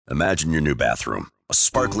Imagine your new bathroom. A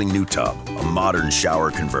sparkling new tub, a modern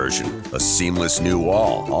shower conversion, a seamless new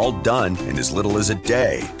wall, all done in as little as a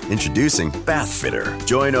day. Introducing Bath Fitter.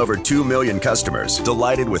 Join over 2 million customers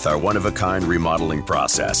delighted with our one-of-a-kind remodeling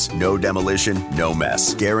process. No demolition, no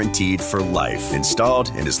mess. Guaranteed for life. Installed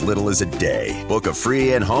in as little as a day. Book a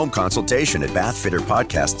free in-home consultation at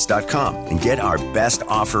bathfitterpodcasts.com and get our best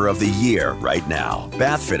offer of the year right now.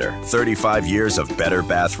 Bath Fitter, 35 years of better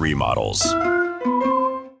bath remodels.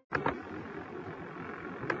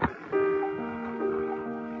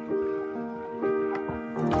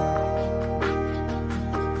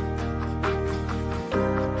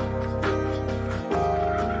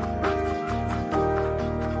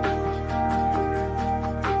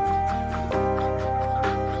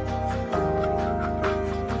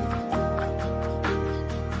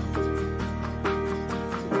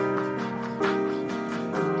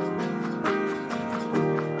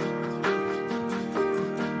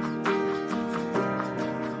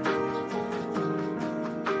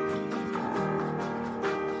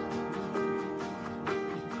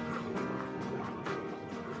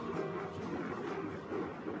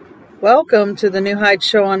 Welcome to the New Heights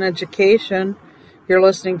Show on Education. You're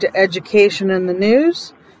listening to Education in the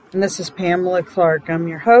News, and this is Pamela Clark. I'm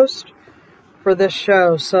your host for this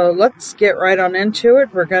show. So let's get right on into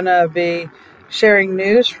it. We're going to be sharing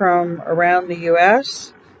news from around the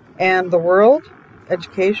U.S. and the world,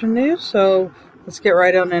 education news. So let's get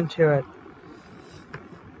right on into it.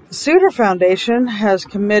 The Suter Foundation has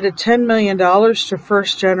committed $10 million to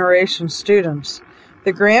first-generation students.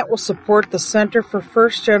 The grant will support the Center for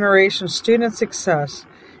First-Generation Student Success,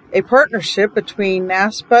 a partnership between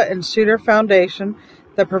NASPA and Suter Foundation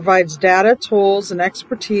that provides data, tools, and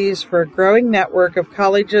expertise for a growing network of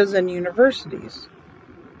colleges and universities.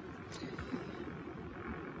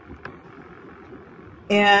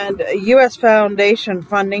 And U.S. Foundation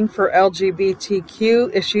funding for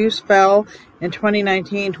LGBTQ issues fell in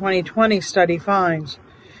 2019-2020 study finds.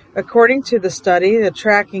 According to the study, the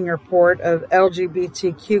tracking report of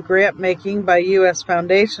LGBTQ grant-making by U.S.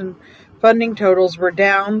 Foundation funding totals were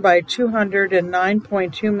down by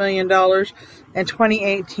 $209.2 million in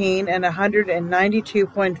 2018 and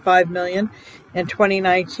 $192.5 million in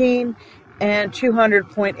 2019 and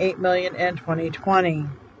 $200.8 million in 2020.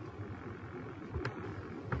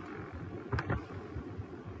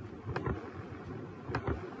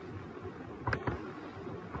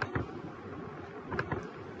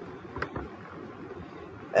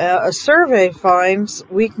 A survey finds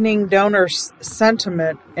weakening donor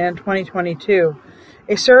sentiment in 2022.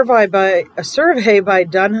 A survey by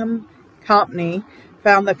Dunham Company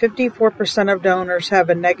found that 54% of donors have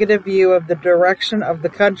a negative view of the direction of the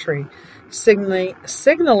country,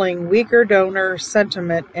 signaling weaker donor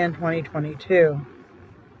sentiment in 2022.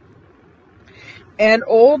 And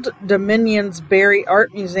Old Dominion's Barrie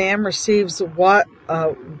Art Museum receives Waitzer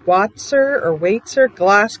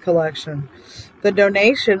glass collection. The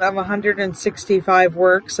donation of 165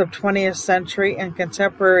 works of 20th century and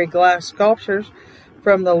contemporary glass sculptures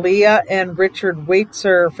from the Leah and Richard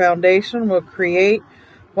Waitzer Foundation will create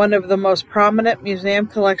one of the most prominent museum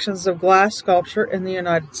collections of glass sculpture in the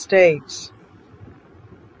United States.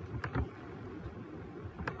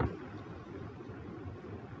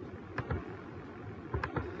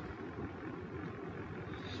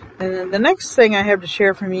 And then the next thing I have to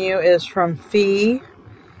share from you is from Fee.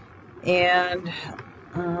 And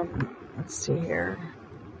let's see here.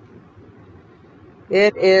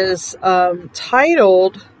 It is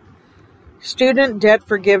titled, Student Debt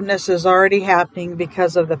Forgiveness is Already Happening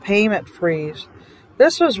Because of the Payment Freeze.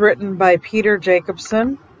 This was written by Peter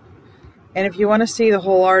Jacobson. And if you want to see the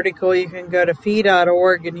whole article, you can go to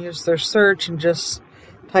fee.org and use their search and just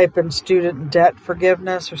type in student debt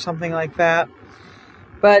forgiveness or something like that.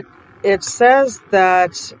 But it says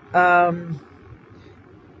that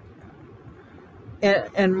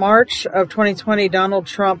in March of 2020, Donald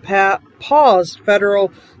Trump paused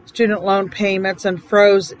federal student loan payments and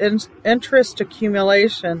froze interest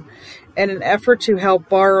accumulation in an effort to help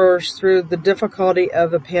borrowers through the difficulty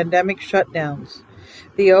of the pandemic shutdowns.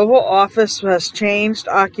 The Oval Office has changed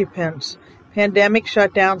occupants. Pandemic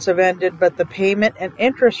shutdowns have ended, but the payment and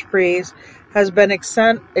interest freeze has been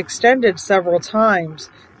extended several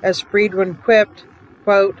times. As Friedman quipped,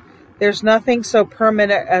 quote, "There's nothing so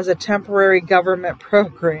permanent as a temporary government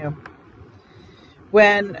program."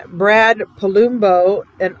 When Brad Palumbo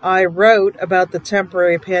and I wrote about the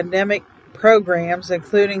temporary pandemic programs,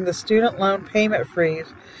 including the student loan payment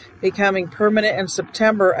freeze, becoming permanent in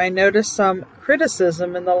September, I noticed some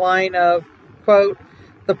criticism in the line of, quote,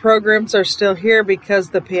 "The programs are still here because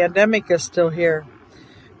the pandemic is still here."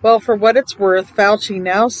 Well, for what it's worth, Fauci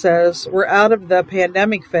now says we're out of the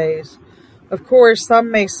pandemic phase. Of course, some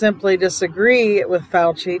may simply disagree with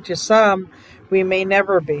Fauci. To some, we may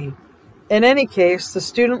never be. In any case, the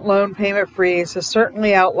student loan payment freeze has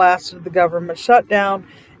certainly outlasted the government shutdown,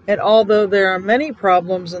 and although there are many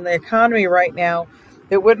problems in the economy right now,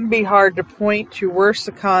 it wouldn't be hard to point to worse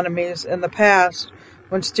economies in the past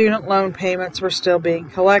when student loan payments were still being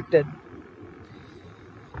collected.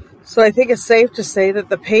 So I think it's safe to say that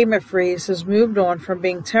the payment freeze has moved on from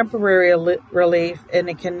being temporary relief, and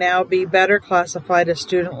it can now be better classified as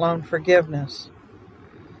student loan forgiveness.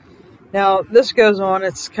 Now, this goes on.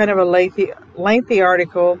 It's kind of a lengthy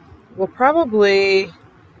article. We'll probably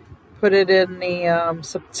put it in the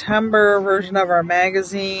September version of our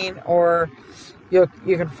magazine, or you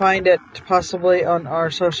can find it possibly on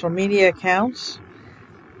our social media accounts.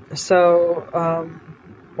 So,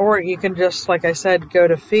 or you can just, like I said, go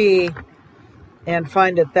to Fee and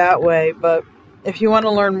find it that way. But if you want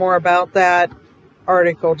to learn more about that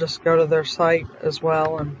article, just go to their site as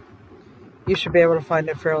well, and you should be able to find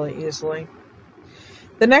it fairly easily.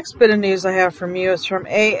 The next bit of news I have from you is from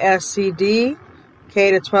ASCD,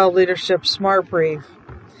 K-12 Leadership Smart Brief.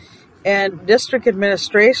 And district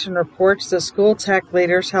administration reports that school tech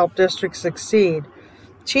leaders help districts succeed.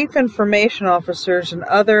 Chief information officers and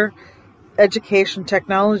other education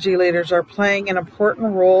technology leaders are playing an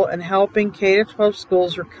important role in helping K-12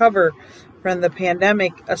 schools recover from the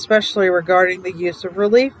pandemic, especially regarding the use of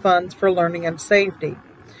relief funds for learning and safety.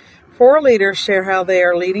 4 leaders share how they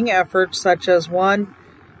are leading efforts such as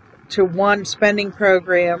one-to-one spending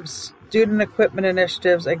programs, student equipment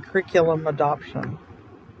initiatives, and curriculum adoption.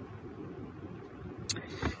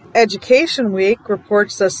 Education Week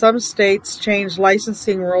reports that some states changed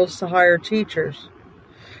licensing rules to hire teachers.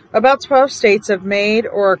 About 12 states have made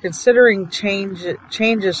or are considering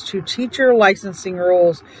changes to teacher licensing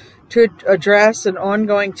rules to address an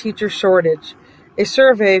ongoing teacher shortage. A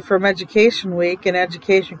survey from Education Week and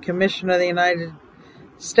Education Commission of the United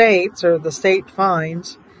States, or the state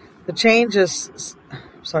finds, the changes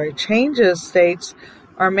states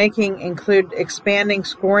are making include expanding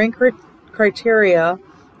scoring criteria,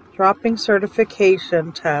 dropping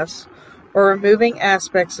certification tests, or removing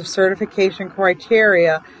aspects of certification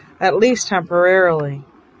criteria, at least temporarily.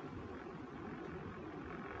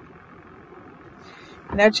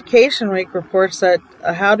 And Education Week reports that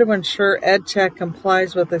how to ensure EdTech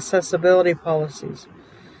complies with accessibility policies.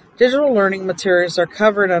 Digital learning materials are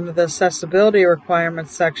covered under the Accessibility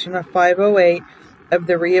Requirements section of 508 of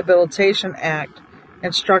the Rehabilitation Act,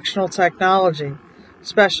 Instructional Technology.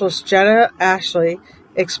 Specialist Jenna Ashley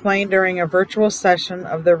explained during a virtual session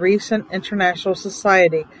of the recent International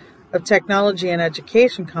Society of Technology and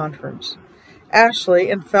Education conference.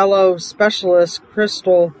 Ashley and fellow specialist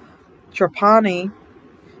Crystal Trapani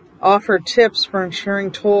offered tips for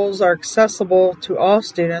ensuring tools are accessible to all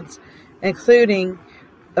students, including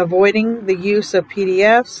avoiding the use of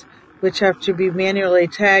PDFs, which have to be manually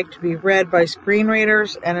tagged to be read by screen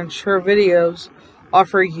readers, and ensure videos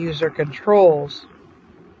offer user controls.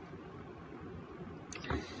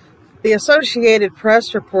 The Associated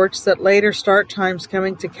Press reports that later start times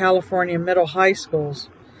coming to California middle high schools.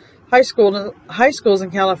 High schools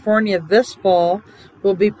in California this fall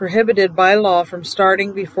will be prohibited by law from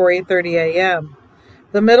starting before 8:30 a.m.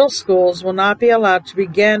 The middle schools will not be allowed to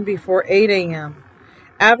begin before 8 a.m.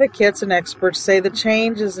 Advocates and experts say the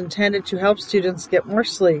change is intended to help students get more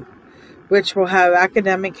sleep, which will have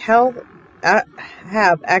academic health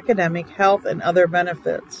and other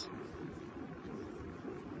benefits.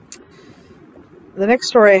 The next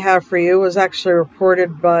story I have for you was actually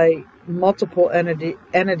reported by multiple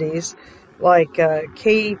entities like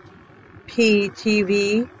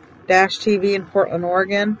KPTV-TV in Portland,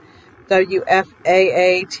 Oregon,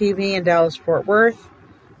 WFAA-TV in Dallas-Fort Worth,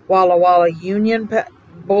 Walla Walla Union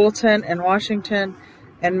Bulletin in Washington,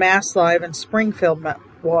 and Mass Live in Springfield,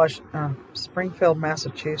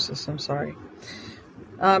 Massachusetts.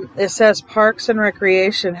 It says Parks and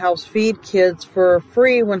Recreation helps feed kids for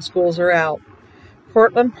free when schools are out.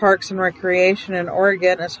 Portland Parks and Recreation in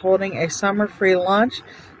Oregon is holding a summer free lunch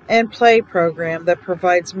and play program that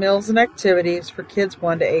provides meals and activities for kids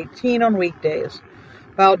 1 to 18 on weekdays,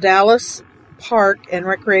 while Dallas Park and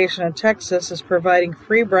Recreation in Texas is providing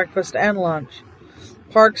free breakfast and lunch.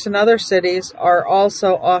 Parks in other cities are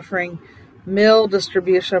also offering meal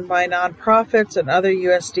distribution by nonprofits and other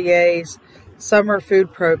USDA's summer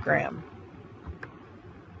food program.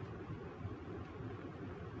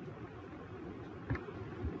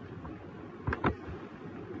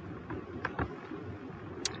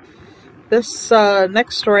 This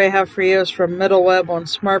next story I have for you is from Middle Web on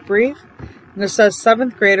Smart Brief. And it says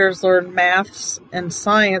 7th graders learn maths and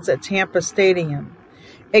science at Tampa Stadium.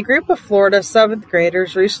 A group of Florida 7th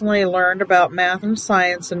graders recently learned about math and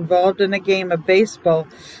science involved in a game of baseball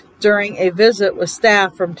during a visit with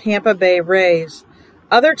staff from Tampa Bay Rays.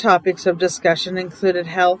 Other topics of discussion included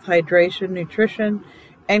health, hydration, nutrition,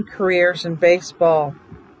 and careers in baseball.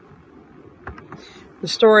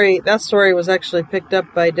 That story was actually picked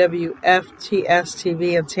up by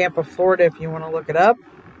WFTS-TV in Tampa, Florida, if you want to look it up.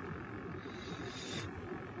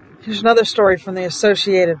 Here's another story from the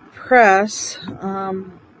Associated Press.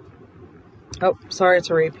 It's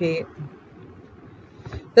a repeat.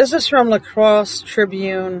 This is from La Crosse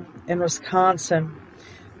Tribune in Wisconsin.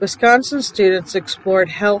 Wisconsin students explored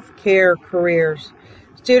health care careers.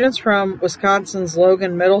 Students from Wisconsin's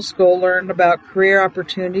Logan Middle School learned about career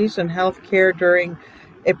opportunities in health care during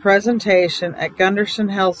a presentation at Gunderson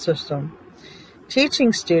Health System.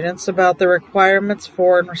 Teaching students about the requirements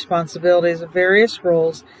for and responsibilities of various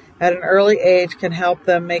roles at an early age can help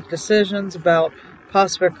them make decisions about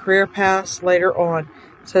possible career paths later on,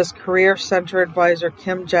 says Career Center Advisor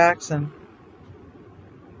Kim Jackson.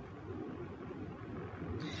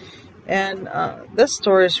 And this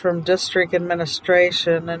story is from District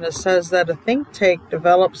Administration, and it says that a think tank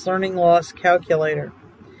develops learning loss calculator.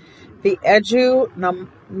 The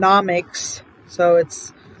Edunomics, so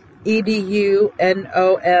it's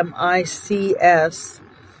EDUNOMICS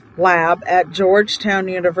lab at Georgetown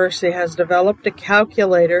University has developed a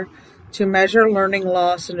calculator to measure learning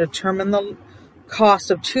loss and determine the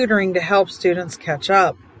cost of tutoring to help students catch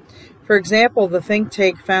up. For example, the think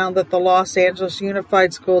tank found that the Los Angeles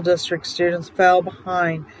Unified School District students fell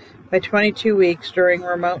behind by 22 weeks during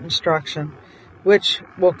remote instruction, which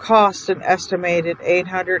will cost an estimated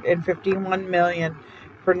 $851 million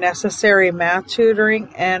for necessary math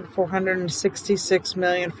tutoring and $466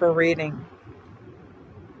 million for reading.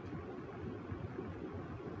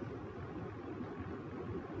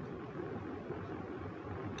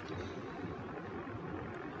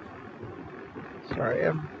 Sorry,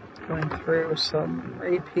 I'm going through some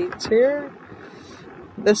repeats here.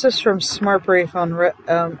 This is from Smart Brief on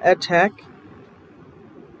EdTech.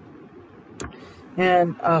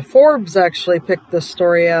 And Forbes actually picked this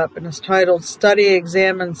story up, and it's titled, Study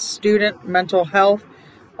Examines Student Mental Health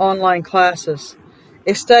Online Classes.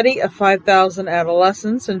 A study of 5,000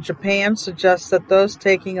 adolescents in Japan suggests that those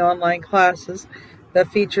taking online classes that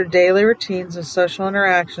feature daily routines and social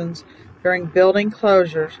interactions during building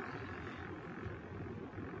closures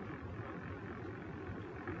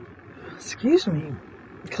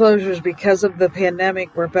because of the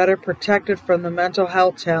pandemic were better protected from the mental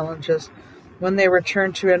health challenges when they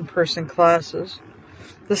returned to in-person classes.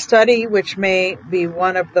 The study, which may be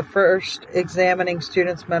one of the first examining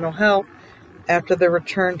students' mental health after the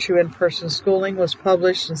return to in-person schooling, was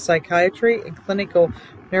published in Psychiatry and Clinical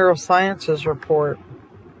Neurosciences report.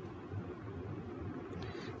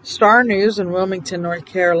 Star News in Wilmington, North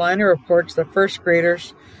Carolina reports that first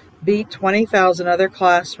graders beat 20,000 other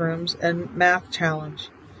classrooms in math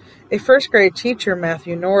challenge. A first grade teacher,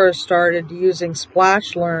 Matthew Norris, started using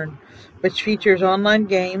Splash Learn, which features online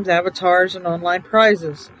games, avatars, and online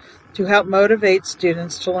prizes, to help motivate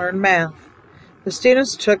students to learn math. The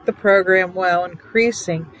students took the program well,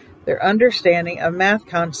 increasing their understanding of math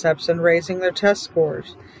concepts and raising their test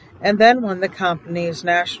scores, and then won the company's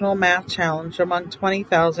National Math Challenge among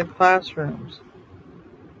 20,000 classrooms.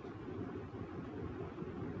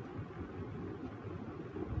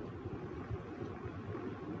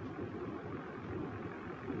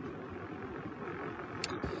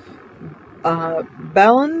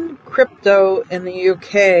 Bellin Crypto in the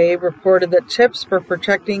UK reported that tips for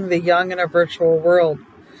protecting the young in a virtual world.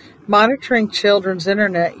 Monitoring children's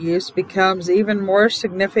internet use becomes even more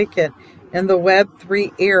significant in the Web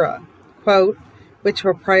 3 era, quote, which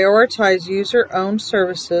will prioritize user-owned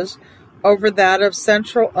services over that of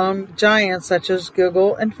central-owned giants such as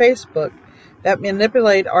Google and Facebook that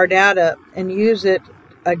manipulate our data and use it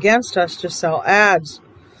against us to sell ads,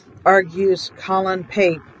 argues Colin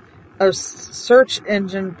Pape of Search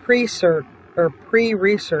Engine Pre-Research.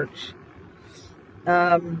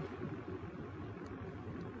 Let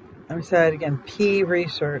me say it again,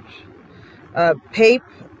 P-Research. Pape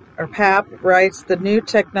writes, the new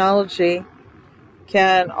technology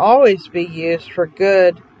can always be used for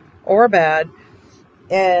good or bad,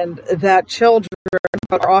 and that children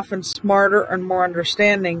are often smarter and more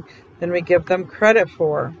understanding than we give them credit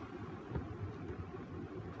for.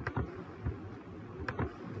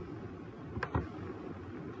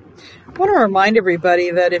 I want to remind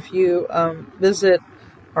everybody that if you visit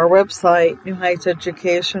our website,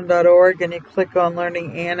 newheightseducation.org, and you click on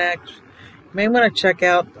Learning Annex, you may want to check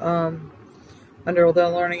out under the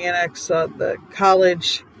Learning Annex, the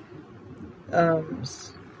college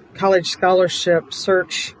scholarship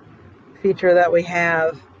search feature that we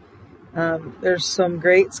have. There's some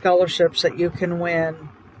great scholarships that you can win.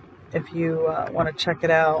 If you want to check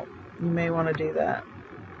it out, you may want to do that.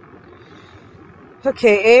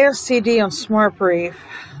 Okay, ASCD on Smart Brief.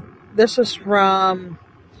 This is from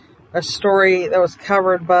a story that was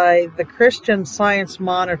covered by the Christian Science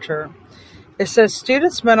Monitor. It says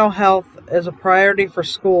students' mental health is a priority for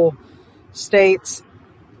school. States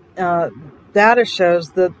data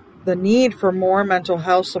shows that the need for more mental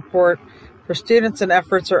health support for students and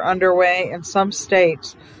efforts are underway in some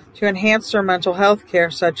states to enhance their mental health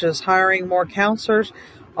care, such as hiring more counselors,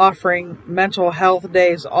 offering mental health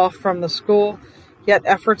days off from the school, yet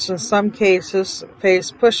efforts in some cases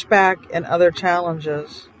face pushback and other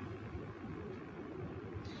challenges.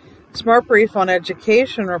 Smart Brief on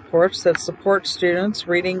Education reports that support students'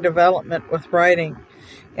 reading development with writing.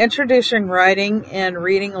 Introducing writing and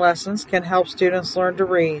reading lessons can help students learn to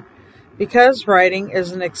read. Because writing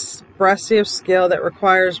is an expressive skill that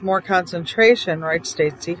requires more concentration, writes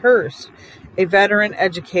Stacey Hurst, a veteran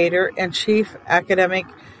educator and chief academic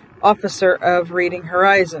officer of Reading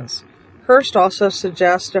Horizons. Hurst also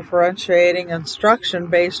suggests differentiating instruction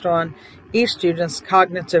based on each student's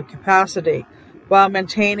cognitive capacity, while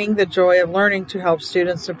maintaining the joy of learning to help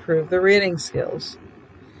students improve their reading skills.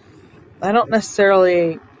 I don't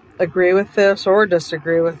necessarily agree with this or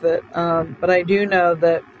disagree with it, but I do know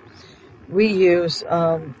that we use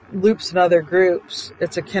loops in other groups.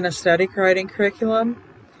 It's a kinesthetic writing curriculum,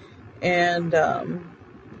 and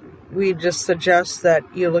we just suggest that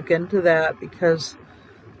you look into that because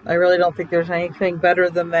I really don't think there's anything better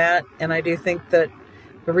than that, and I do think that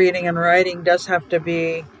the reading and writing does have to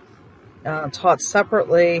be taught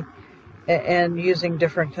separately and using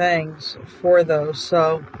different things for those.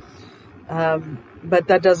 So, but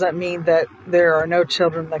that doesn't mean that there are no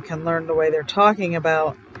children that can learn the way they're talking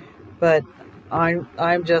about. But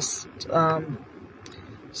I'm just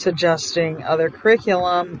suggesting other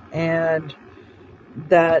curriculum, and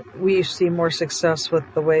that we see more success with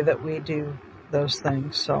the way that we do those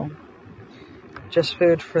things. So, just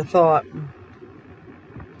food for thought.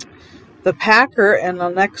 The Packer in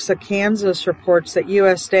Lenexa, Kansas reports that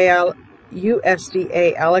USDA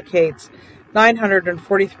allocates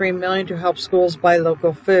 $943 million to help schools buy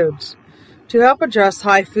local foods. To help address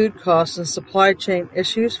high food costs and supply chain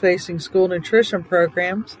issues facing school nutrition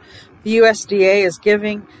programs, the USDA is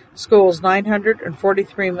giving schools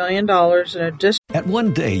 $943 million in addition. At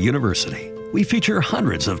One Day University, we feature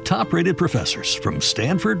hundreds of top-rated professors from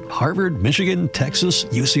Stanford, Harvard, Michigan, Texas,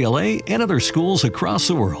 UCLA, and other schools across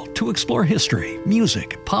the world to explore history,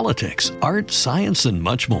 music, politics, art, science, and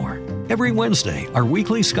much more. Every Wednesday, our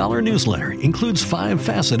weekly scholar newsletter includes 5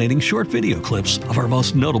 fascinating short video clips of our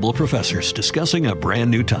most notable professors discussing a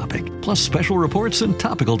brand new topic, plus special reports and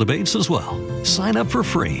topical debates as well. Sign up for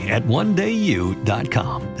free at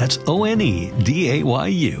onedayu.com. That's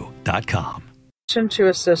ONEDAYU.com. To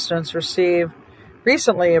assistance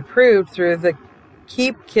recently approved through the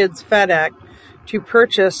Keep Kids Fed Act to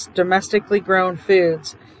purchase domestically grown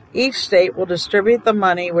foods. Each state will distribute the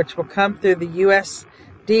money, which will come through the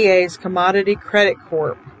USDA's Commodity Credit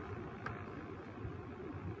Corp.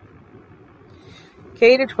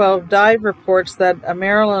 K-12 Dive reports that a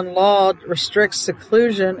Maryland law restricts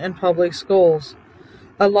seclusion in public schools.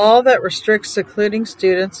 A law that restricts secluding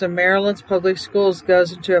students in Maryland's public schools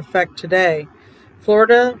goes into effect today.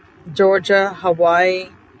 Florida, Georgia, Hawaii,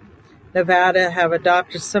 Nevada have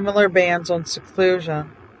adopted similar bans on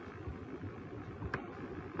seclusion.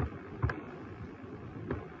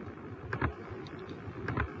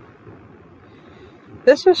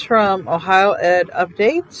 This is from Ohio Ed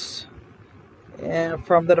Updates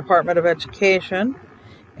from the Department of Education,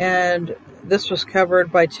 and this was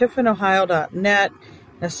covered by tiffinohio.net.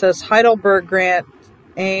 It says Heidelberg grant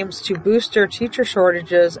aims to boost teacher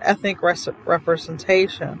shortages, ethnic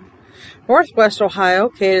representation. Northwest Ohio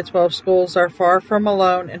K-12 schools are far from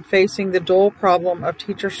alone in facing the dual problem of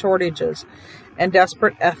teacher shortages and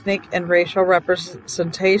desperate ethnic and racial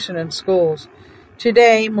representation in schools.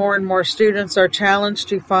 Today, more and more students are challenged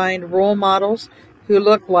to find role models who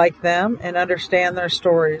look like them and understand their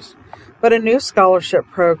stories. But a new scholarship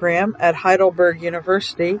program at Heidelberg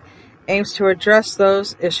University aims to address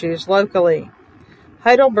those issues locally.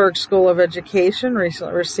 Heidelberg School of Education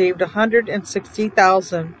recently received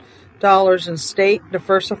 $160,000 in state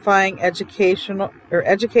diversifying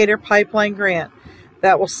educator pipeline grant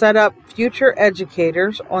that will set up future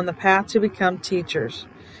educators on the path to become teachers.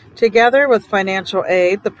 Together with financial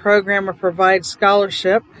aid, the program will provide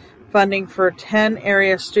scholarship funding for 10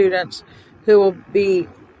 area students who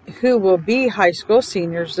will be high school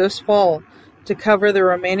seniors this fall to cover the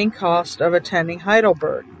remaining cost of attending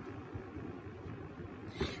Heidelberg.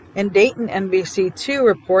 In Dayton, NBC2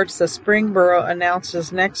 reports that Springboro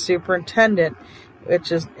announces next superintendent,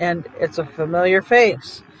 and it's a familiar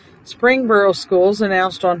face. Springboro Schools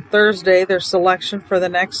announced on Thursday their selection for the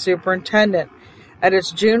next superintendent. At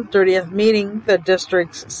its June 30th meeting, the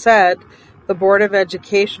district said the Board of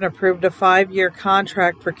Education approved a 5-year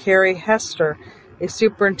contract for Carrie Hester, a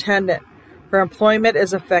superintendent. Her employment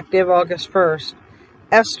is effective August 1st.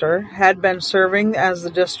 Esther had been serving as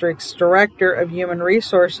the district's Director of Human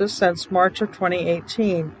Resources since March of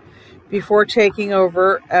 2018, before taking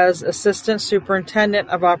over as Assistant Superintendent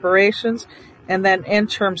of Operations and then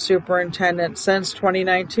Interim Superintendent since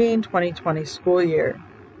 2019-2020 school year.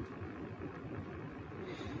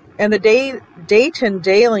 And the Dayton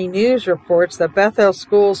Daily News reports that Bethel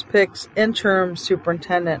Schools picks interim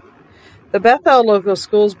superintendent. The Bethel Local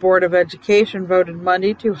Schools Board of Education voted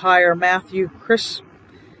Monday to hire Matthew Crispin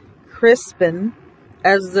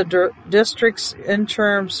as the district's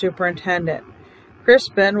interim superintendent.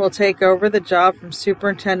 Crispin will take over the job from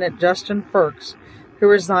Superintendent Justin Firks, who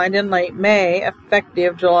resigned in late May,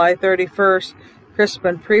 effective July 31st.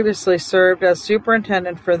 Crispin previously served as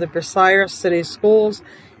superintendent for the Bucyrus City Schools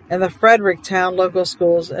and the Fredericktown Local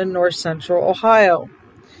Schools in north central Ohio.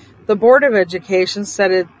 The Board of Education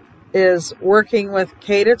said it is working with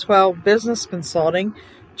K-12 Business Consulting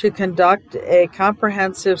to conduct a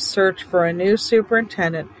comprehensive search for a new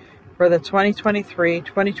superintendent for the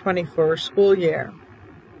 2023-2024 school year.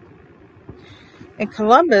 In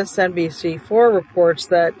Columbus, NBC4 reports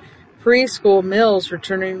that free school meals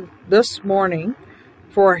returning this morning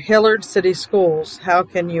for Hillard City Schools. How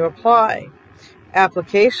can you apply?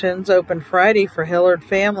 Applications opened Friday for Hillard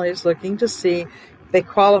families looking to see if they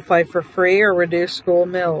qualify for free or reduced school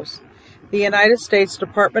meals. The United States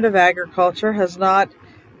Department of Agriculture has not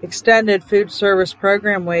extended food service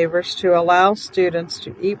program waivers to allow students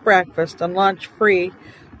to eat breakfast and lunch free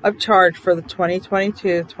of charge for the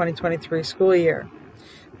 2022-2023 school year.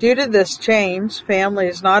 Due to this change,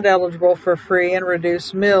 families not eligible for free and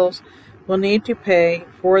reduced meals will need to pay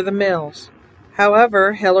for the meals.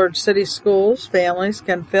 However, Hillard City Schools families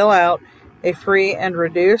can fill out a free and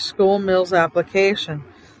reduced school meals application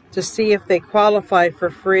to see if they qualify for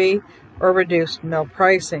free or reduced meal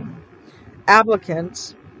pricing.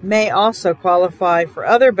 Applicants may also qualify for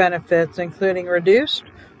other benefits, including reduced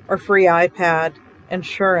or free iPad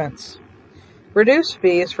insurance, reduced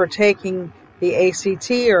fees for taking the ACT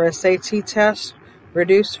or SAT test,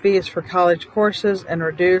 reduced fees for college courses, and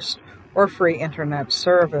reduced or free internet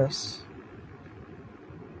service.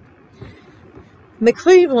 The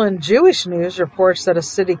Cleveland Jewish News reports that a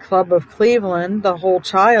City Club of Cleveland, the Whole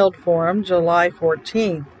Child Forum, July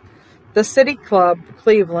 14th. The City Club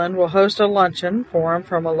Cleveland will host a luncheon forum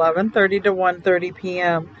from 11:30 to 1:30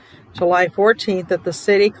 p.m. July 14th at the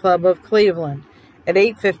City Club of Cleveland at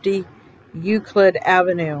 850 Euclid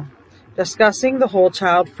Avenue, discussing the Whole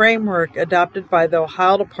Child Framework adopted by the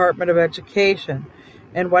Ohio Department of Education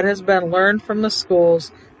and what has been learned from the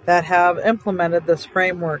schools that have implemented this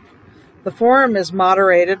framework. The forum is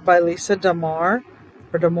moderated by Lisa Damore,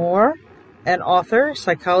 an author,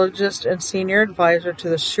 psychologist, and senior advisor to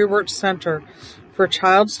the Schubert Center for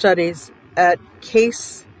Child Studies at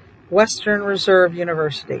Case Western Reserve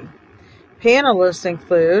University. Panelists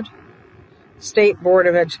include State Board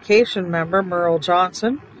of Education member Merle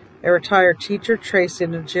Johnson, a retired teacher Tracy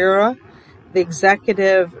Najira, the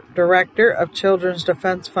Executive Director of Children's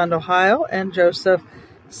Defense Fund Ohio, and Joseph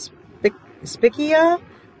Spicchia,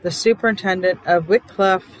 the Superintendent of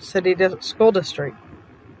Wickliffe City School District.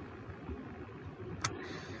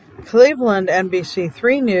 Cleveland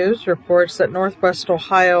NBC3 News reports that Northeast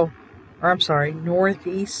Ohio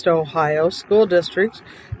school districts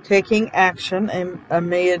taking action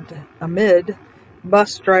amid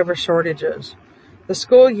bus driver shortages. The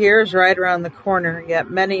school year is right around the corner, yet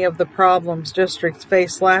many of the problems districts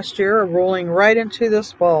faced last year are rolling right into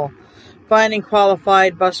this fall. Finding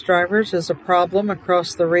qualified bus drivers is a problem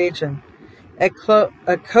across the region. At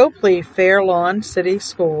Copley Fairlawn City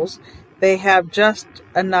Schools, they have just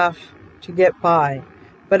enough to get by.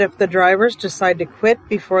 But if the drivers decide to quit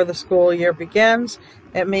before the school year begins,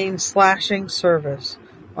 it means slashing service.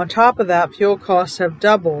 On top of that, fuel costs have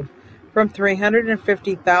doubled from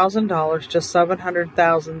 $350,000 to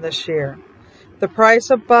 $700,000 this year. The price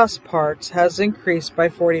of bus parts has increased by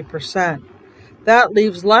 40%. That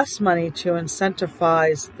leaves less money to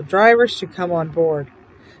incentivize the drivers to come on board.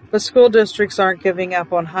 But school districts aren't giving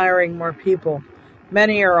up on hiring more people.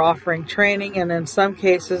 Many are offering training and in some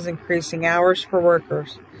cases increasing hours for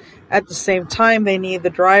workers. At the same time, they need the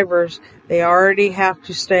drivers. They already have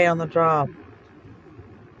to stay on the job.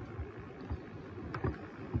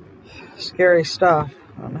 Scary stuff.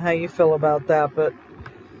 I don't know how you feel about that, but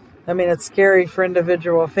I mean, it's scary for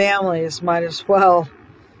individual families. Might as well,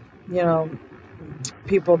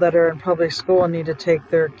 people that are in public school need to take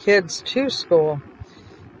their kids to school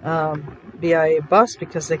via bus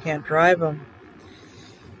because they can't drive them.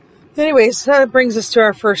 Anyways, that brings us to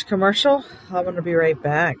our first commercial. I'm going to be right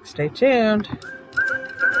back. Stay tuned.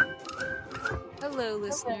 Hello,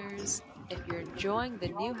 listeners. If you're enjoying the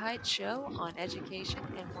New Heights show on education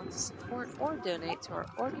and want to support or donate to our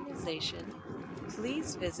organization,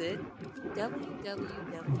 please visit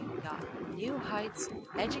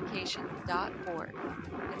www.newheightseducation.org.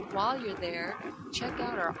 And while you're there, check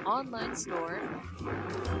out our online store.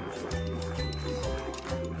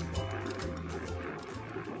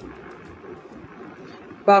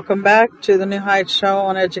 Welcome back to the New Heights show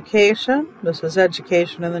on education. This is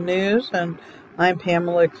Education in the News, and I'm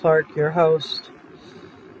Pamela Clark, your host.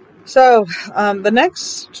 So, the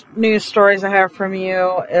next news stories I have from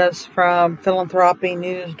you is from Philanthropy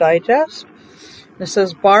News Digest. It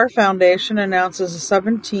says Barr Foundation announces a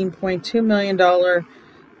 $17.2 million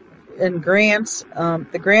in grants.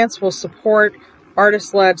 The grants will support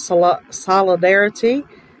artist-led solidarity,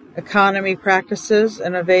 economy practices,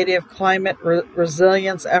 innovative climate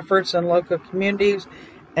resilience efforts in local communities,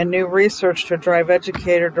 and new research to drive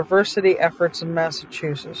educator diversity efforts in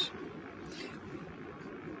Massachusetts.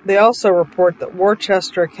 They also report that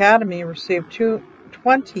Worcester Academy received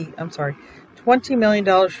 $20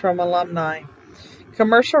 million from alumni.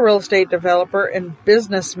 Commercial real estate developer and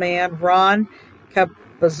businessman Ron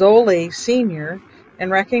Capazzoli Sr., in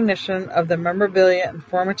recognition of the memorabilia and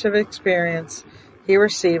formative experience he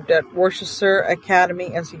received at Worcester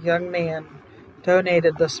Academy as a young man,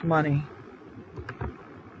 donated this money.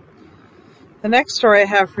 The next story I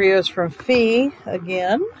have for you is from Fee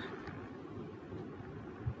again.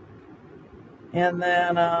 And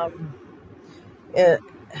then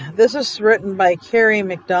this is written by Carrie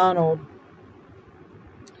McDonald.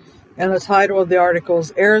 And the title of the article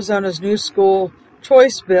is Arizona's New School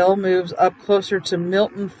Choice Bill Moves Up Closer to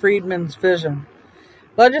Milton Friedman's Vision.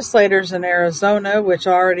 Legislators in Arizona, which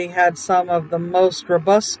already had some of the most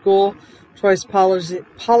robust school choice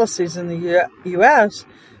policies in the U.S.,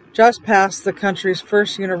 just passed the country's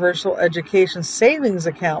first universal education savings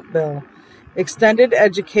account bill, extended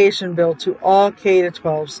education bill to all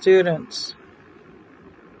K-12 students.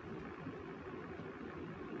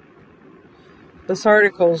 This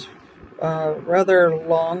article's a rather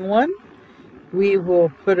long one. We will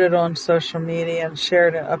put it on social media and share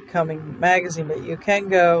it in an upcoming magazine, but you can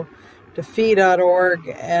go to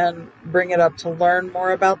fee.org and bring it up to learn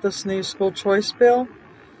more about this new school choice bill.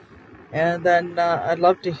 And then I'd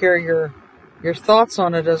love to hear your thoughts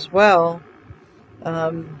on it as well.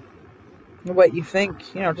 What you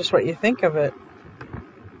think, just what you think of it.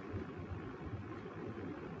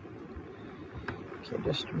 Okay,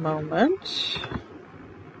 just a moment.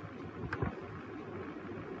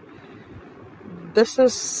 This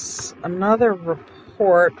is another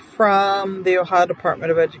report from the Ohio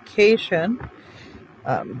Department of Education.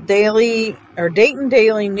 Dayton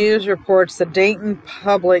Daily News reports that Dayton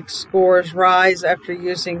Public scores rise after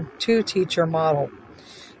using two-teacher model.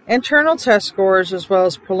 Internal test scores as well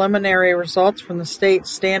as preliminary results from the state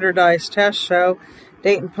standardized test show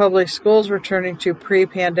Dayton Public Schools returning to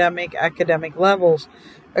pre-pandemic academic levels,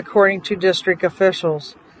 according to district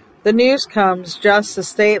officials. The news comes just as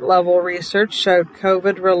state-level research showed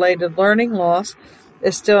COVID-related learning loss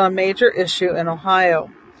is still a major issue in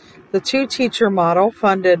Ohio. The two-teacher model,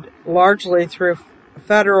 funded largely through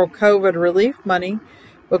federal COVID relief money,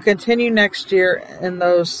 will continue next year in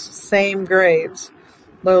those same grades,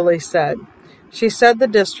 Lowley said. She said the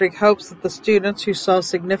district hopes that the students who saw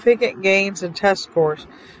significant gains in test scores,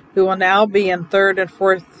 who will now be third and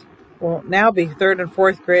fourth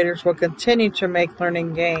graders, will continue to make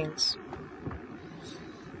learning gains.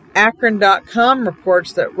 Akron.com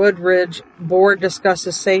reports that Woodridge Board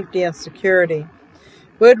discusses safety and security.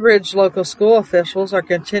 Woodridge local school officials are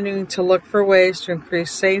continuing to look for ways to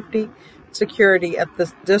increase safety and security at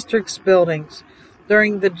the district's buildings.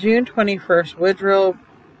 During the June 21st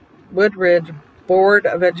Woodridge Board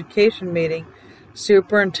of Education meeting,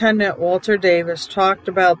 Superintendent Walter Davis talked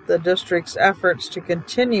about the district's efforts to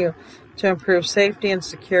continue to improve safety and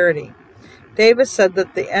security. Davis said that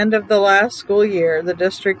at the end of the last school year, the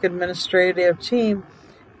district administrative team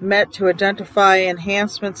met to identify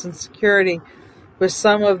enhancements in security, with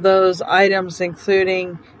some of those items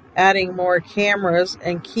including adding more cameras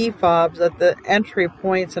and key fobs at the entry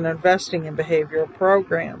points and investing in behavioral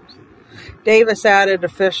programs. Davis added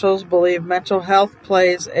officials believe mental health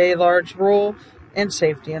plays a large role in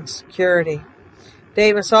safety and security.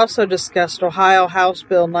 Davis also discussed Ohio House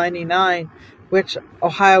Bill 99, which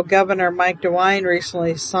Ohio Governor Mike DeWine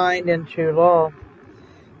recently signed into law.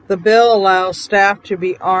 The bill allows staff to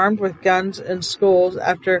be armed with guns in schools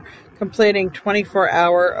after completing 24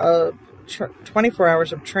 hours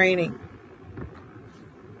of training.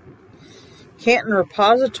 Canton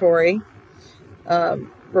Repository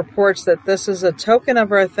reports that this is a token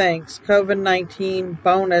of our thanks COVID-19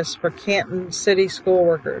 bonus for Canton City school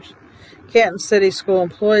workers. Canton City school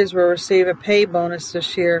employees will receive a pay bonus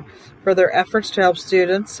this year for their efforts to help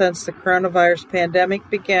students since the coronavirus pandemic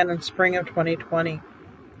began in spring of 2020.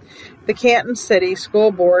 The Canton City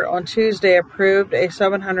School Board on Tuesday approved a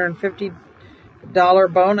 $750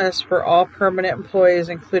 bonus for all permanent employees,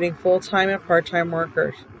 including full-time and part-time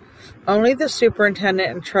workers. Only the superintendent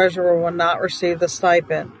and treasurer will not receive the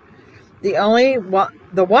stipend.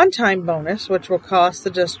 The one-time bonus, which will cost the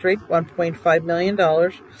district $1.5 million,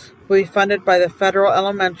 will be funded by the federal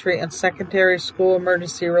elementary and secondary school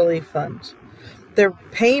emergency relief funds. Their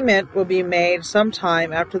payment will be made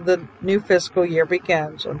sometime after the new fiscal year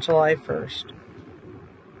begins on July 1st.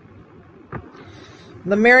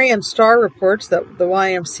 The Marion Star reports that the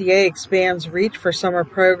YMCA expands reach for summer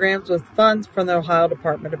programs with funds from the Ohio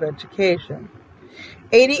Department of Education.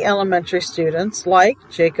 80 elementary students, like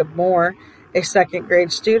Jacob Moore, a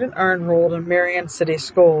second-grade student, are enrolled in Marion City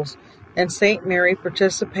Schools, and St. Mary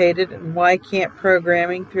participated in Y Camp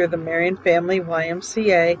programming through the Marion Family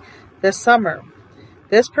YMCA this summer.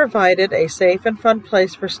 This provided a safe and fun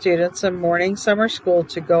place for students in morning summer school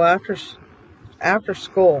to go after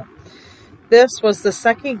school. This was the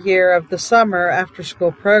second year of the summer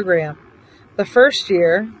after-school program. The first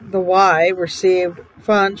year, the Y received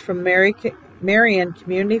funds from Marion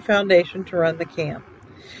Community Foundation to run the camp.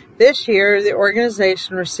 This year, the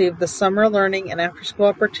organization received the Summer Learning and After-School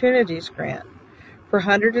Opportunities Grant. For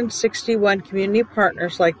 161 community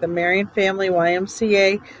partners like the Marion Family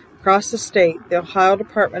YMCA across the state, the Ohio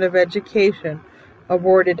Department of Education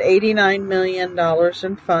awarded $89 million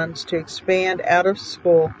in funds to expand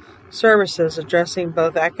out-of-school services addressing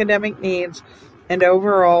both academic needs and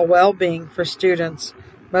overall well-being for students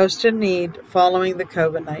most in need following the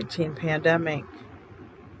COVID-19 pandemic.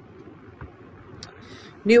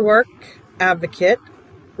 Newark Advocate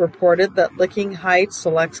reported that Licking Heights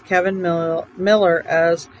selects Kevin Miller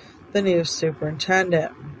as the new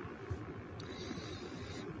superintendent.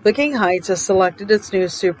 Licking Heights has selected its new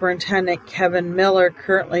superintendent, Kevin Miller,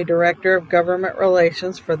 currently Director of Government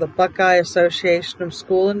Relations for the Buckeye Association of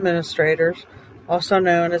School Administrators, also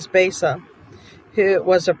known as BASA, who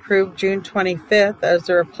was approved June 25th as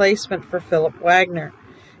the replacement for Philip Wagner,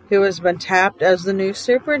 who has been tapped as the new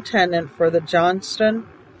superintendent for the Johnstown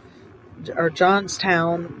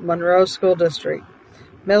Monroe School District.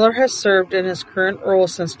 Miller has served in his current role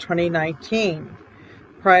since 2019.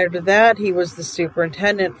 Prior to that, he was the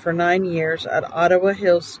superintendent for 9 years at Ottawa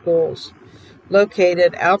Hills Schools,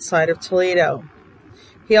 located outside of Toledo.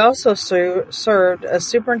 He also served as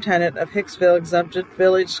superintendent of Hicksville Exempted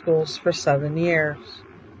Village Schools for 7 years.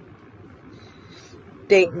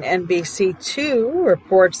 Dayton NBC2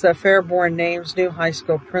 reports that Fairborn names new high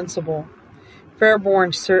school principal.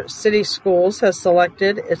 Fairborn City Schools has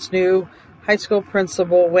selected its new high school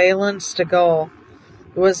principal, Waylon Stegall,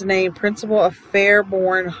 who was named principal of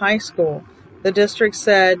Fairborn High School. The district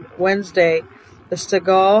said Wednesday the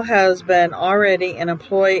Stegall has been already an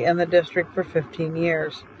employee in the district for 15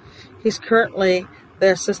 years. He's currently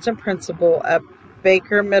the assistant principal at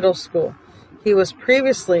Baker Middle School. He was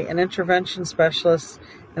previously an intervention specialist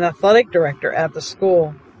and athletic director at the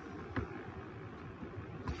school.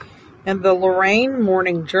 And the Lorain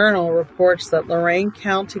Morning Journal reports that Lorain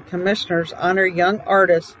County commissioners honor young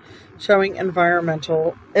artists showing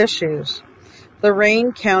environmental issues.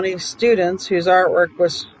 Lorain County students whose artwork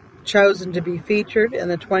was chosen to be featured in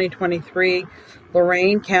the 2023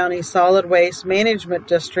 Lorain County Solid Waste Management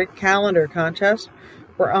District Calendar Contest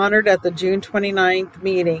were honored at the June 29th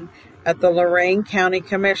meeting at the Lorain County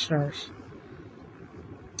Commissioners.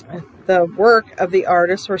 The work of the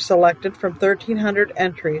artists were selected from 1,300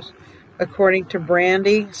 entries, according to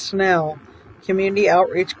Brandy Snell, Community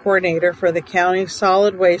Outreach Coordinator for the County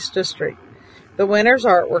Solid Waste District. The winner's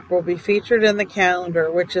artwork will be featured in the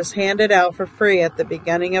calendar, which is handed out for free at the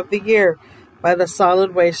beginning of the year by the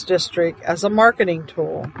Solid Waste District as a marketing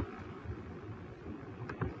tool.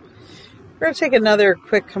 We're going to take another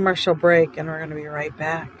quick commercial break, and we're going to be right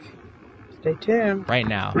back. Stay tuned. Right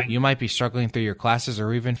now, you might be struggling through your classes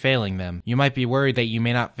or even failing them. You might be worried that you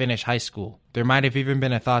may not finish high school. There might have even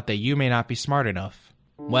been a thought that you may not be smart enough.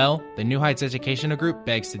 Well, the New Heights Educational Group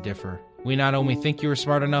begs to differ. We not only think you are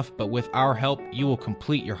smart enough, but with our help, you will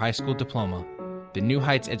complete your high school diploma. The New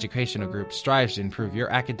Heights Educational Group strives to improve your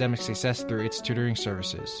academic success through its tutoring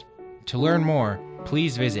services. To learn more,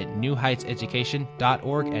 please visit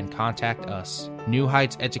newheightseducation.org and contact us. New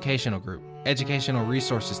Heights Educational Group, educational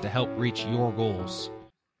resources to help reach your goals.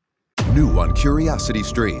 New on Curiosity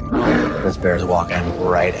Stream. This bear's walking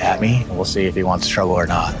right at me. We'll see if he wants trouble or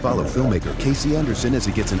not. Follow filmmaker Casey Anderson as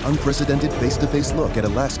he gets an unprecedented face-to-face look at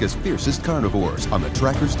Alaska's fiercest carnivores on the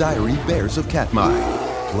Tracker's Diary Bears of Katmai.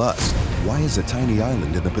 Plus, why is a tiny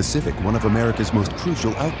island in the Pacific one of America's most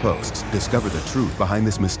crucial outposts? Discover the truth behind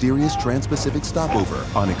this mysterious trans-Pacific stopover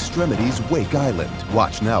on Extremities Wake Island.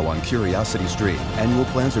 Watch now on Curiosity Stream. Annual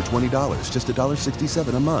plans are $20, just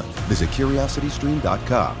 $1.67 a month. Visit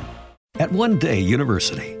curiositystream.com. At One Day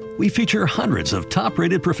University, we feature hundreds of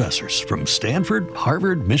top-rated professors from Stanford,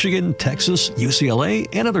 Harvard, Michigan, Texas, UCLA,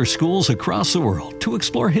 and other schools across the world to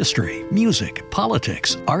explore history, music,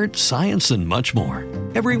 politics, art, science, and much more.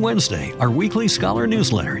 Every Wednesday, our weekly scholar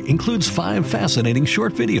newsletter includes 5 fascinating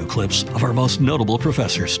short video clips of our most notable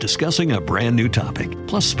professors discussing a brand new topic,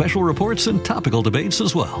 plus special reports and topical debates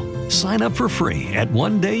as well. Sign up for free at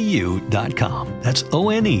onedayu.com. That's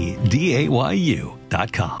ONEDAYU.com.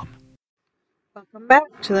 Welcome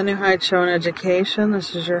back to the New Heights Show on Education.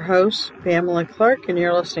 This is your host, Pamela Clark, and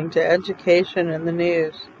you're listening to Education in the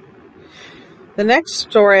News. The next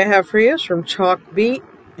story I have for you is from Chalk Beat,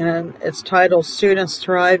 and it's titled Students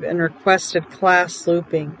Thrive in Requested Class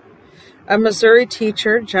Looping. A Missouri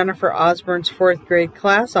teacher, Jennifer Osborne's 4th grade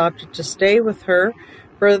class, opted to stay with her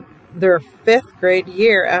for their 5th grade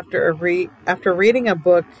year after reading a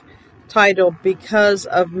book titled Because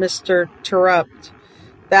of Mr. Terrupt,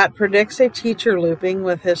 that predicts a teacher looping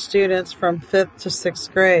with his students from 5th to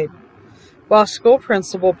 6th grade. While school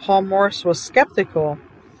principal Paul Morse was skeptical,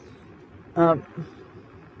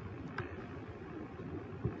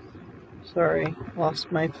 lost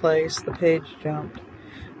my place, the page jumped.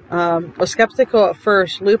 Was skeptical at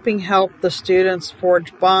first, looping helped the students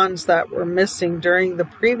forge bonds that were missing during the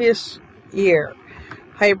previous year,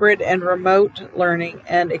 hybrid and remote learning,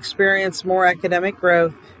 and experience more academic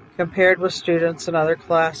growth compared with students in other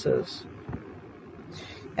classes.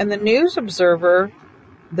 And the News and Observer,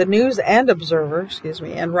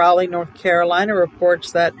 in Raleigh, North Carolina,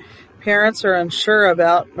 reports that parents are unsure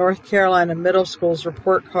about North Carolina middle school's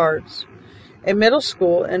report cards. A middle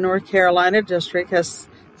school in North Carolina district has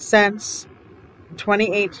since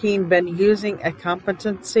 2018 been using a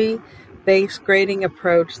competency-based grading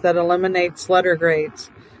approach that eliminates letter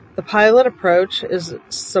grades. The pilot approach is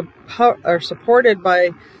supported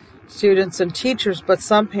by students and teachers, but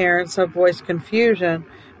some parents have voiced confusion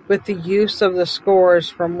with the use of the scores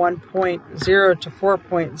from 1.0 to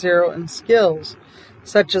 4.0 in skills,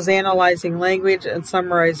 such as analyzing language and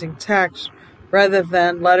summarizing text, rather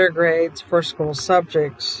than letter grades for school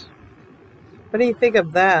subjects. What do you think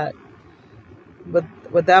of that?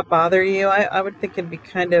 Would that bother you? I would think it'd be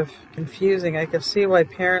kind of confusing. I could see why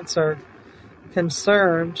parents are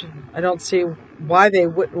concerned. I don't see why they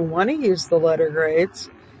wouldn't want to use the letter grades.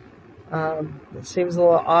 It seems a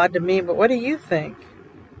little odd to me, but what do you think?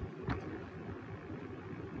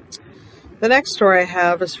 The next story I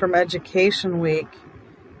have is from Education Week,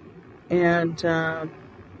 and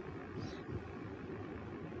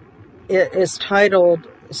it is titled,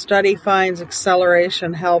 Study Finds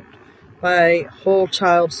Acceleration Helped by Whole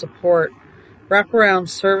Child Support. Wraparound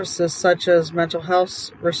services such as mental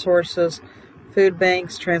health resources, food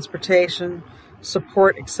banks, transportation,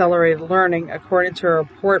 support accelerated learning, according to a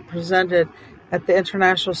report presented at the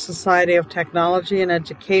International Society of Technology and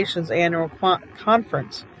Education's annual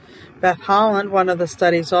conference. Beth Holland, one of the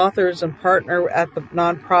study's authors and partner at the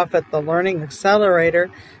nonprofit The Learning Accelerator,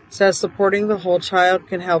 says supporting the whole child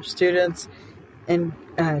can help students,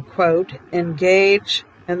 quote, engage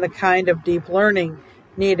in the kind of deep learning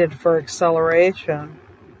needed for acceleration.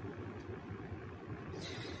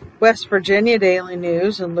 West Virginia Daily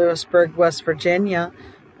News in Lewisburg, West Virginia,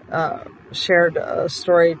 shared a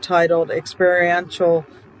story titled Experiential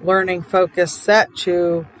Learning Focus Set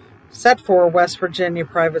for West Virginia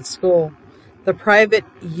Private School. The private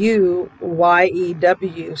UYEW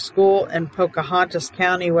school in Pocahontas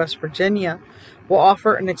County, West Virginia, will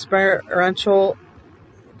offer an experiential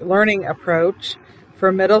learning approach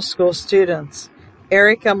for middle school students.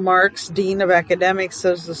 Erica Marks, Dean of Academics,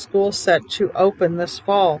 says the school set to open this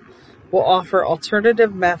fall will offer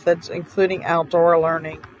alternative methods, including outdoor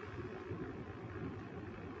learning.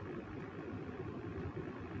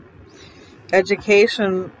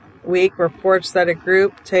 Education Week reports that a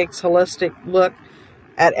group takes holistic look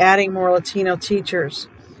at adding more Latino teachers.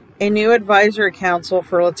 A new advisory council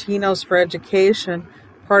for Latinos for Education,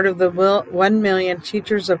 part of the 1 Million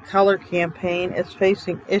Teachers of Color campaign, is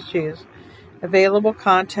facing issues. Available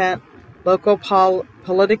content, local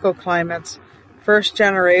political climates,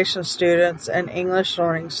 first-generation students, and English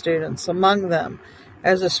learning students among them,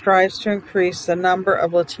 as it strives to increase the number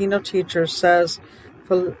of Latino teachers, says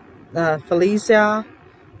Felicia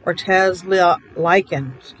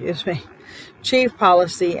Ortez-Lycan, Chief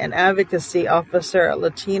Policy and Advocacy Officer at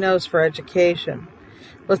Latinos for Education.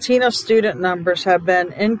 Latino student numbers have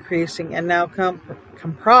been increasing and now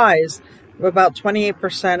comprise of about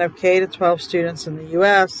 28% of K-12 students in the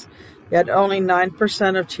U.S., yet only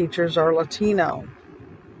 9% of teachers are Latino.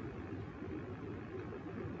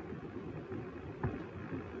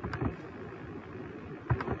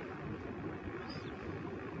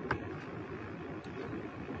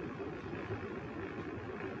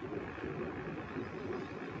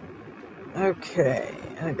 Okay,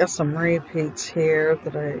 I got some repeats here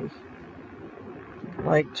that I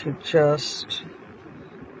like to just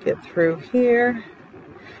get through here.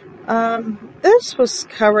 This was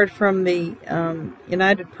covered from the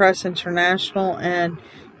United Press International and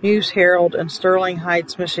News Herald in Sterling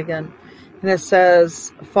Heights, Michigan. And it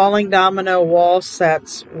says, Falling Domino Wall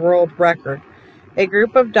Sets World Record. A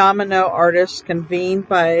group of domino artists convened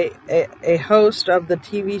by a host of the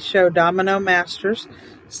TV show Domino Masters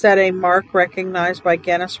set a mark recognized by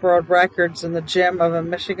Guinness World Records in the gym of a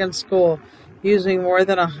Michigan school using more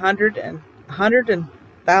than 100,000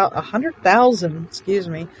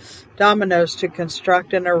 dominoes to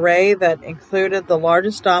construct an array that included the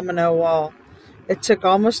largest domino wall. It took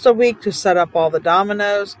almost a week to set up all the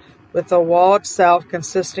dominoes, with the wall itself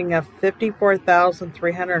consisting of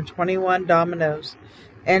 54,321 dominoes,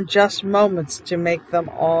 and just moments to make them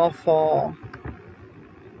all fall.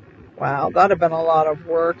 Wow, that'd have been a lot of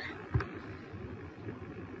work.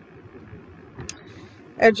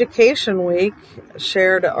 Education Week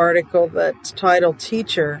shared an article that's titled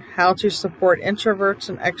Teacher, How to Support Introverts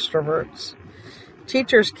and Extroverts.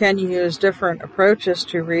 Teachers can use different approaches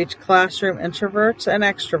to reach classroom introverts and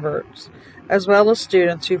extroverts, as well as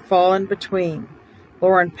students who fall in between.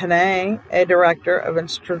 Lauren Panay, a director of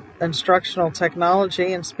instructional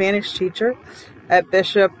technology and Spanish teacher at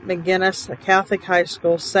Bishop McGuinness Catholic High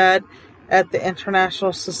School, said at the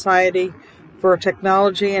International Society for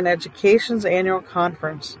Technology and Education's annual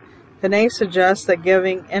conference. Panay suggests that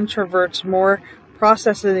giving introverts more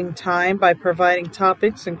processing time by providing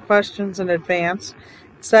topics and questions in advance,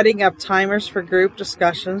 setting up timers for group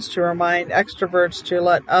discussions to remind extroverts to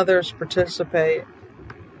let others participate.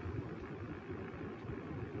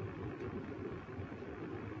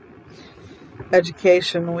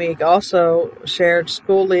 Education Week also shared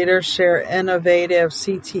school leaders share innovative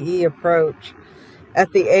CTE approach.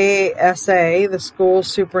 At the AASA, the School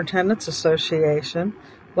Superintendents Association,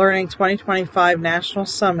 Learning 2025 National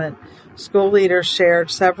Summit, school leaders shared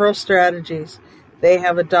several strategies they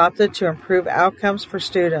have adopted to improve outcomes for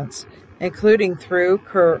students, including through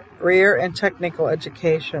career and technical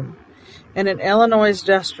education. In an Illinois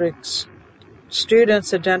district,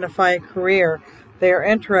 students identify a career they are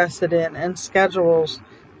interested in, and schedules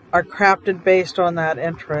are crafted based on that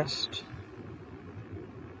interest.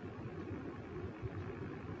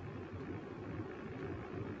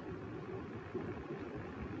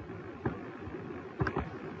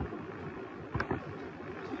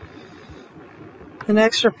 The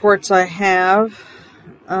next reports I have,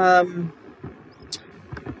 it's a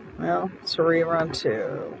rerun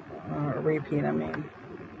too, a repeat, I mean.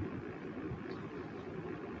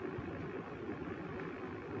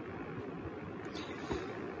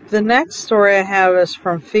 The next story I have is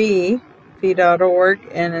from fee.org,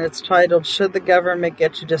 and it's titled, Should the Government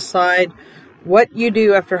Get to Decide What You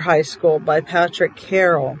Do After High School by Patrick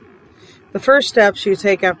Carroll. The first steps you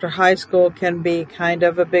take after high school can be kind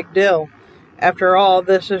of a big deal. After all,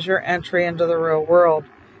 this is your entry into the real world.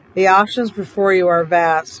 The options before you are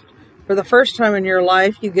vast. For the first time in your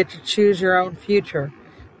life, you get to choose your own future.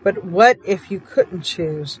 But what if you couldn't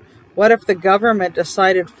choose? What if the government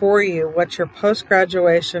decided for you what your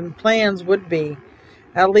post-graduation plans would be,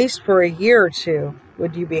 at least for a year or two?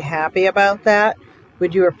 Would you be happy about that?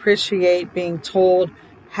 Would you appreciate being told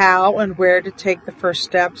how and where to take the first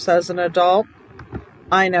steps as an adult?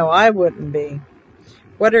 I know I wouldn't be.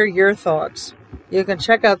 What are your thoughts? You can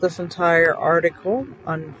check out this entire article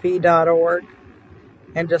on fee.org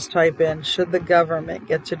and just type in, Should the government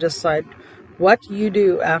get to decide what you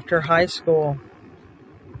do after high school?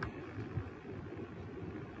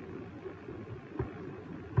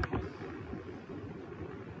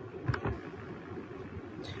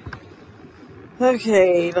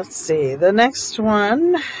 Okay, let's see. The next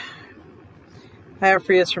one I have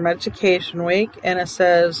for you is from Education Week, and it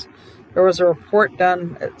says there was a report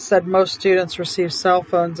done. It said most students receive cell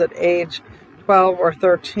phones at age 12 or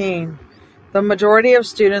 13. The majority of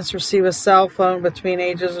students receive a cell phone between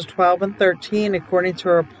ages of 12 and 13, according to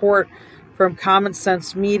a report from Common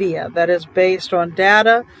Sense Media that is based on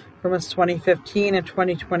data from its 2015 and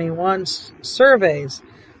 2021 surveys.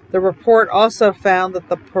 The report also found that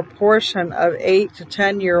the proportion of 8 to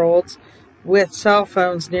 10-year-olds with cell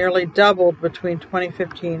phones nearly doubled between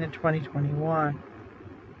 2015 and 2021.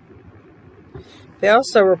 They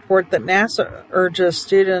also report that NASA urges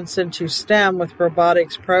students into STEM with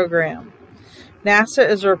robotics program. NASA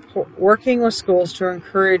is working with schools to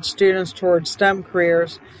encourage students towards STEM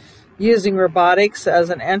careers using robotics as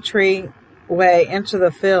an entryway into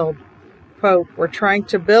the field. Quote, "We're trying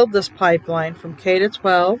to build this pipeline from K to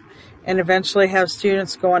 12 and eventually have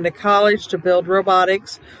students go on to college to build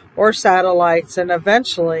robotics or satellites and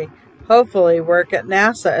eventually, hopefully, work at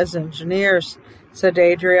NASA as engineers," said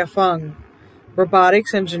Adria Fung,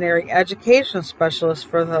 robotics engineering education specialist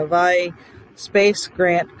for the Hawaii Space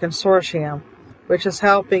Grant Consortium, which is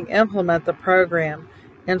helping implement the program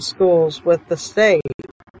in schools within the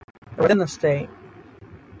state.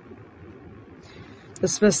 The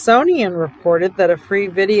Smithsonian reported that a free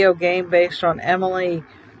video game based on Emily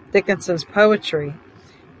Dickinson's poetry.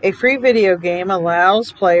 A free video game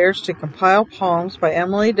allows players to compile poems by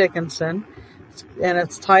Emily Dickinson, and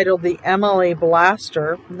it's titled The Emily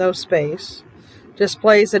Blaster, no space,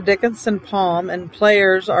 displays a Dickinson poem, and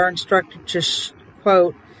players are instructed to,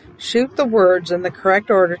 quote, "shoot the words in the correct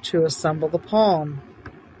order to assemble the poem."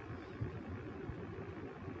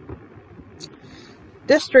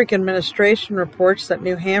 District administration reports that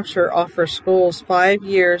New Hampshire offers schools 5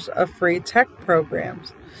 years of free tech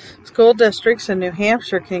programs. School districts in New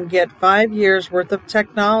Hampshire can get 5 years worth of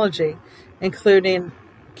technology, including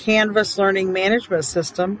Canvas Learning Management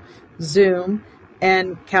System, Zoom,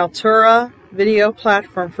 and Kaltura video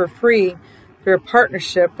platform for free through a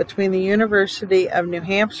partnership between the University of New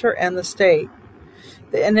Hampshire and the state.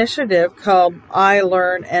 The initiative, called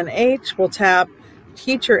iLearnNH, will tap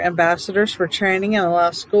teacher ambassadors for training and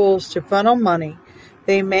allow schools to funnel money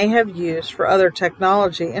they may have used for other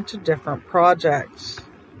technology into different projects.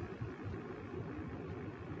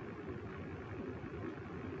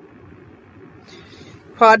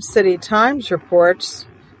 Quad City Times reports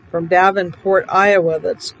from Davenport, Iowa,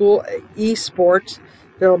 that school esports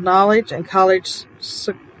build knowledge and college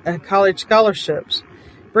scholarships.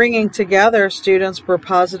 Bringing together students for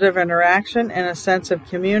positive interaction and a sense of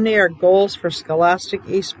community are goals for Scholastic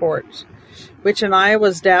Esports, which in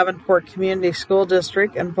Iowa's Davenport Community School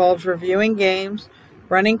District involves reviewing games,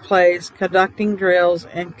 running plays, conducting drills,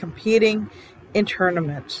 and competing in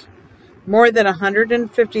tournaments. More than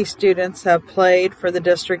 150 students have played for the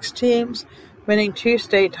district's teams, winning 2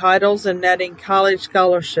 state titles and netting college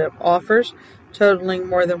scholarship offers totaling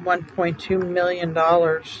more than $1.2 million.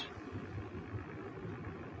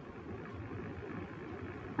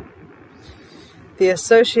 The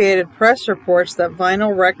Associated Press reports that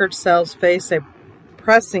vinyl record sales face a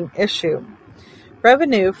pressing issue.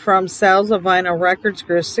 Revenue from sales of vinyl records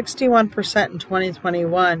grew 61% in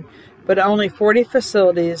 2021, but only 40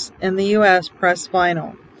 facilities in the U.S. press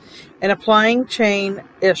vinyl. And applying chain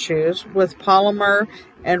issues with polymer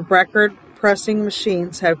and record pressing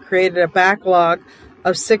machines have created a backlog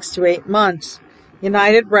of 6 to 8 months.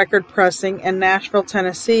 United Record Pressing in Nashville,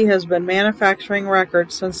 Tennessee has been manufacturing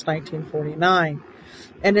records since 1949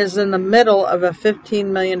 and is in the middle of a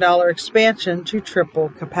 $15 million expansion to triple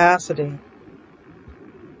capacity.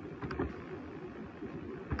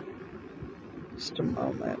 Just a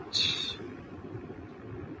moment.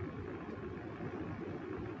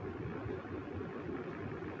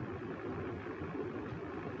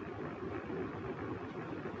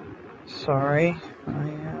 Sorry, I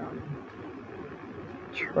am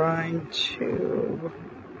trying to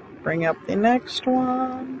bring up the next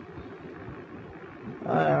one.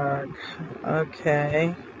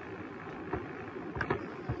 Okay.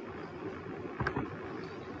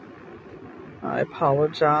 I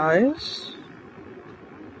apologize.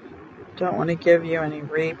 Don't want to give you any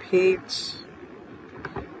repeats.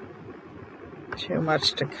 Too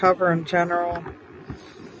much to cover in general.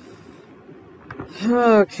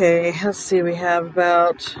 Okay, let's see. We have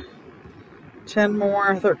about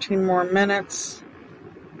 13 more minutes.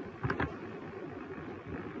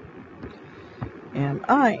 And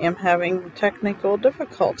I am having technical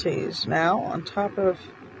difficulties now on top of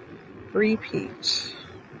repeats.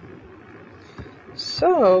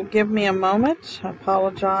 So, give me a moment. I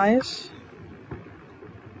apologize.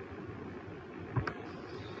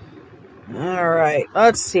 All right,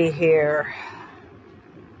 let's see here.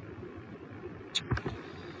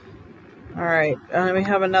 All right, we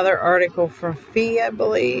have another article from Fee, I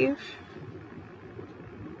believe.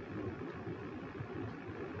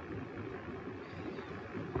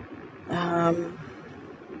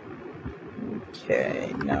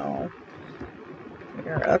 Okay, no.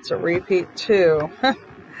 Here, that's a repeat too.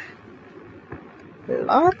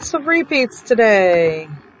 Lots of repeats today.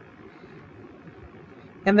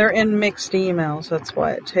 And they're in mixed emails. That's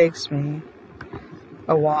why it takes me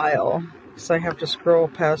a while. Because I have to scroll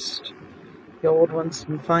past the old ones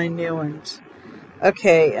and find new ones.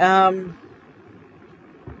 Okay,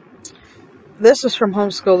 this is from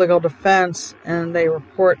Homeschool Legal Defense, and they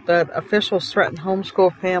report that officials threaten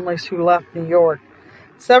homeschool families who left New York.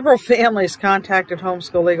 Several families contacted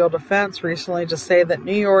Homeschool Legal Defense recently to say that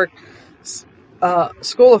New York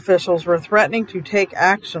school officials were threatening to take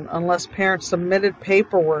action unless parents submitted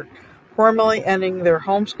paperwork formally ending their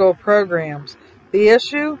homeschool programs. The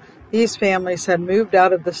issue? These families had moved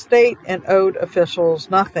out of the state and owed officials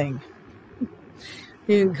nothing.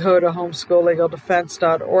 You can go to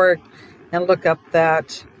homeschoollegaldefense.org and look up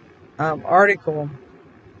that article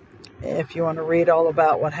if you want to read all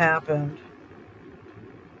about what happened.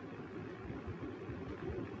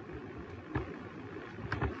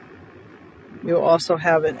 You'll also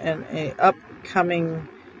have it in an upcoming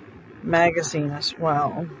magazine as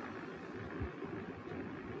well.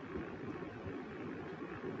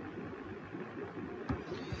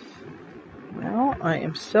 Well, I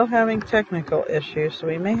am still having technical issues, so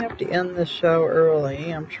we may have to end the show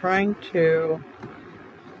early. I'm trying to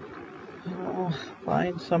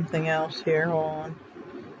find something else here. Hold on.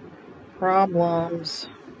 Problems.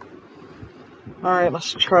 Alright,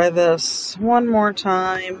 let's try this one more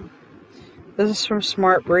time. This is from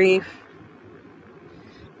Smart Brief.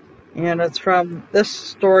 And this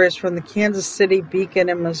story is from the Kansas City Beacon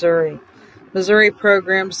in Missouri. Missouri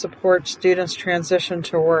programs support students' transition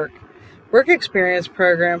to work. Work experience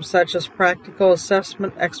programs such as Practical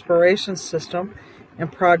Assessment Exploration System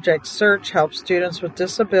and Project Search help students with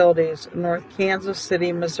disabilities in North Kansas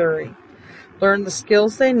City, Missouri learn the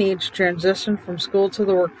skills they need to transition from school to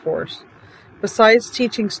the workforce. Besides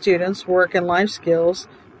teaching students work and life skills,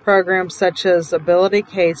 programs such as Ability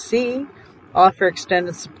KC offer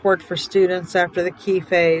extended support for students after the key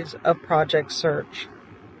phase of Project Search.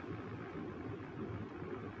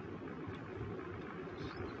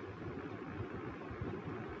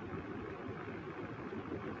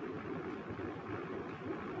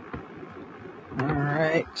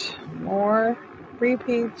 Alright, more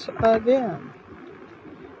repeats again.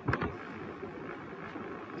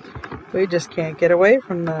 We just can't get away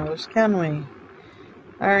from those, can we?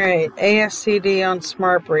 Alright, ASCD on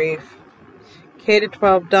Smart Brief.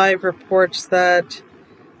 K-12 Dive reports that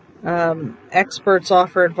experts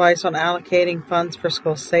offer advice on allocating funds for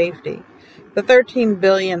school safety. The $13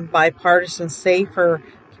 billion bipartisan Safer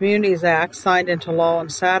Communities Act, signed into law on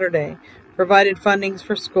Saturday, provided fundings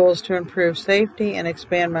for schools to improve safety and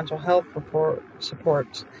expand mental health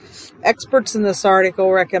supports. Experts in this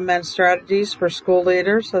article recommend strategies for school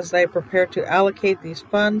leaders as they prepare to allocate these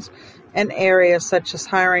funds in areas such as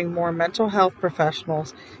hiring more mental health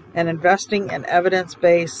professionals and investing in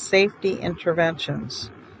evidence-based safety interventions.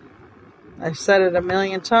 I've said it a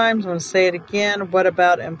million times, I'm going to say it again. What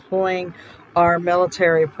about employing our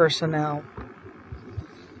military personnel?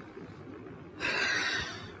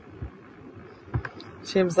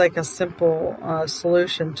 Seems like a simple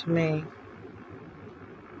solution to me.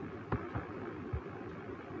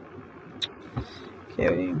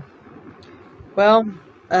 Okay. Well,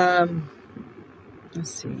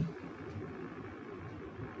 let's see.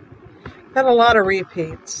 Got a lot of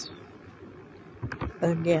repeats.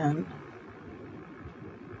 Again.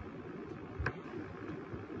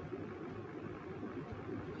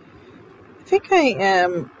 I think I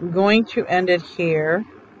am going to end it here.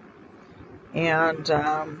 And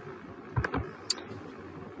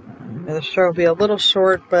the show will be a little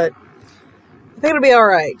short, but I think it'll be all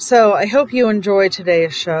right. So I hope you enjoyed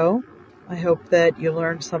today's show. I hope that you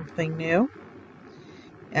learned something new.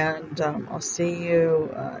 And I'll see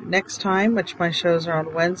you next time, which my shows are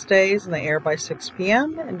on Wednesdays and they air by 6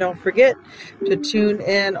 p.m. And don't forget to tune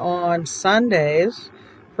in on Sundays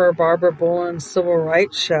for Barbara Bullen's Civil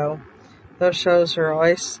Rights Show. Those shows are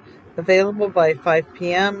always available by 5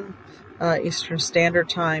 p.m. Eastern Standard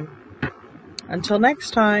Time. Until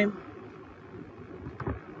next time.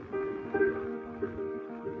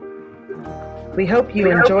 We hope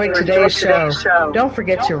you enjoyed today's show. Don't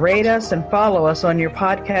forget to rate us and follow us on your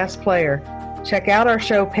podcast player. Check out our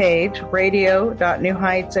show page,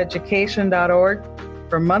 radio.newheightseducation.org,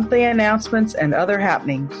 for monthly announcements and other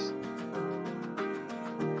happenings.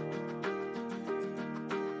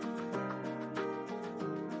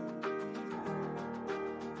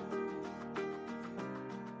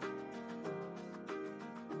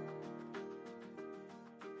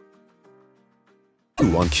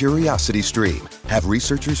 On Curiosity Stream, have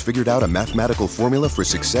researchers figured out a mathematical formula for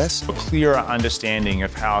success? A clearer understanding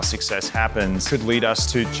of how success happens could lead us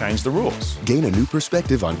to change the rules. Gain a new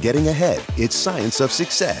perspective on getting ahead. It's Science of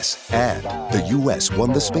Success. And the U.S.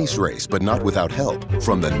 won the space race, but not without help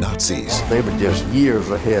from the Nazis. They were just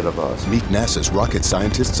years ahead of us. Meet NASA's rocket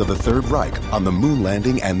scientists of the Third Reich on the moon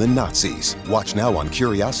landing and the Nazis. Watch now on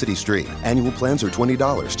Curiosity Stream. Annual plans are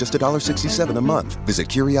 $20, just $1.67 a month. Visit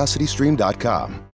curiositystream.com.